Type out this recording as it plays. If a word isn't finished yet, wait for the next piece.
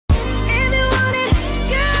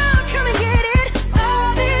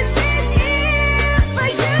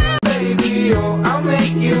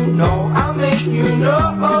you know, I'll make you know.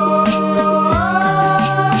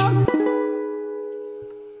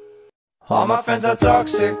 All my friends are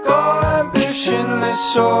toxic, all ambitionless,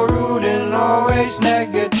 so rude and always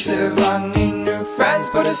negative. I need new friends,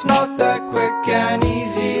 but it's not that quick and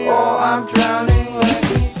easy, or I'm drowning like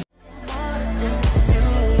me.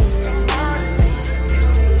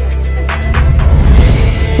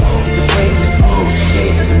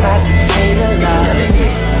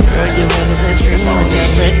 Girl, your love is a dream, I'm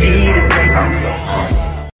ready to break.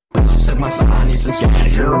 Set my sign, it's a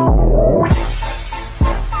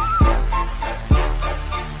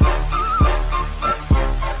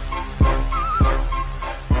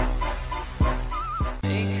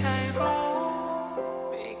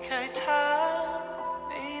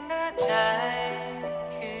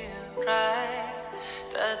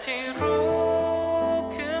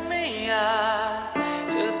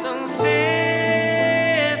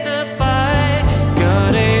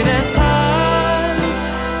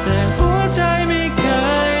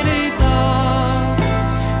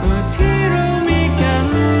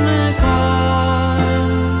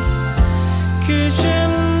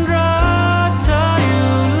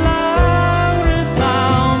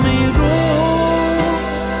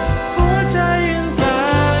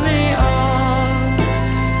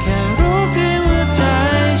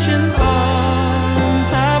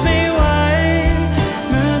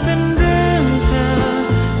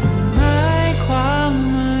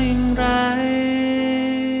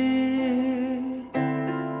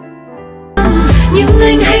nhưng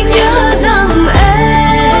anh hãy nhớ rằng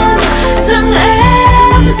em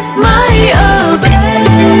mãi ở bên.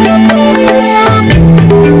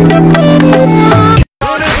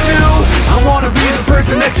 I wanna be the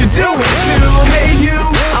person that you do it to. Hey you,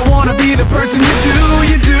 I wanna be the person you do.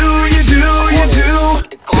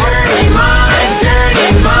 Dirty mind, dirty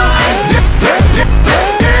mind, dirty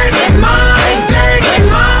mind.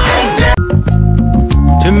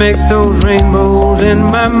 To make those rainbows in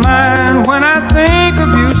my mind when I think of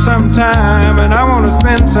you sometime, and I want to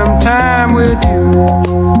spend some time with you,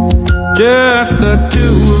 just the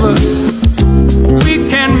two of us. We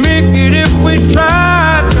can make it if we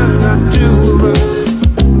try, just the two of us.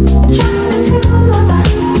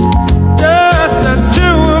 Just the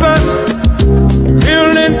two of us,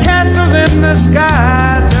 building castles in the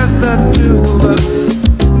sky, just the two of us,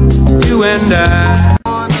 you and I.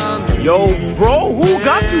 Yo, bro, who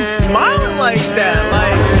got you smiling like that?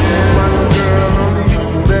 Like,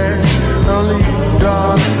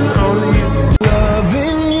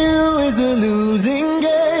 Loving you is a losing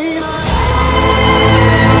game.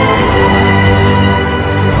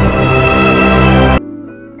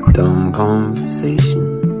 Dumb conversation,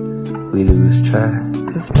 we lose track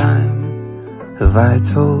of time. Have I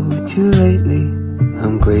told you lately,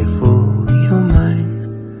 I'm grateful you're mine.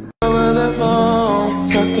 Over the phone,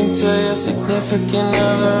 talking to your significant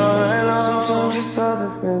other, and I'm just other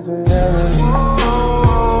friends with never.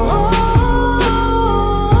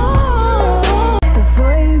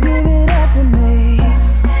 Before you give it up to me,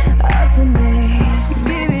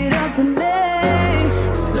 give it up to me.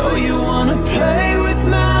 Know you wanna play with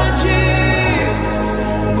magic,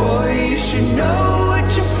 boy, you should know what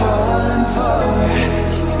you're falling for.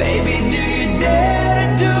 Baby, do you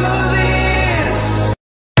dare to do this?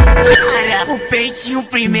 O peitinho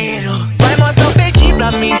primeiro, vai mostrar o peitinho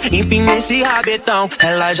pra mim. Empina esse rabetão,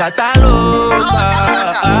 ela já tá louca.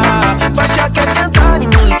 Faixa quer sentar em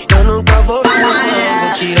mim, eu nunca vou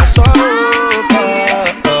tirar só roupa.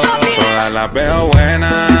 Todas las veo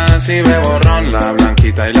buenas, si bebo ron, la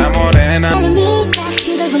blanquita y la morena.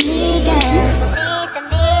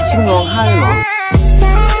 ชิมร้องไห้เหรอ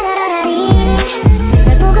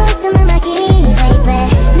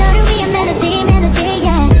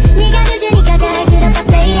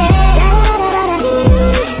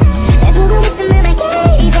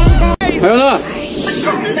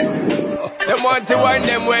Them want to wind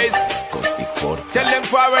them ways. Tell them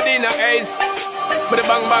forward in a ace. Put a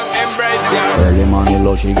bang bang embrace, yeah. Early money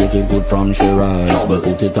low, she get it good from she rise. But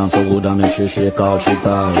put it on so good and make she shake all she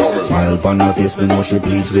ties. Smile upon her face, me know she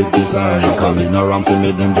pleased with this eye. Coming around to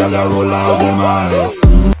make them gyal roll out them eyes.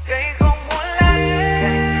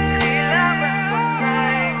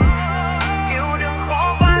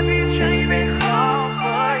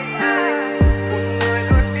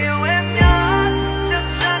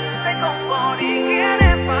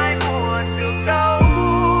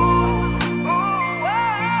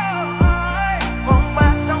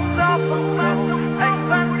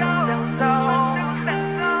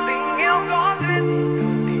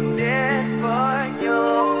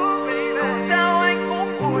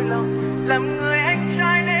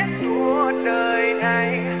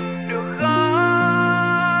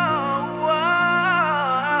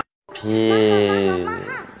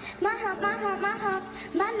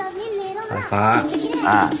 ายฟ้า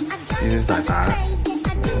นี่คือสายฟ้า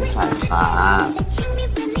สายฟ้า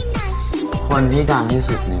คนที่ดังที่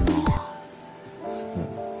สุดในมอ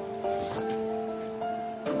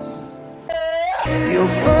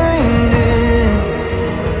You'll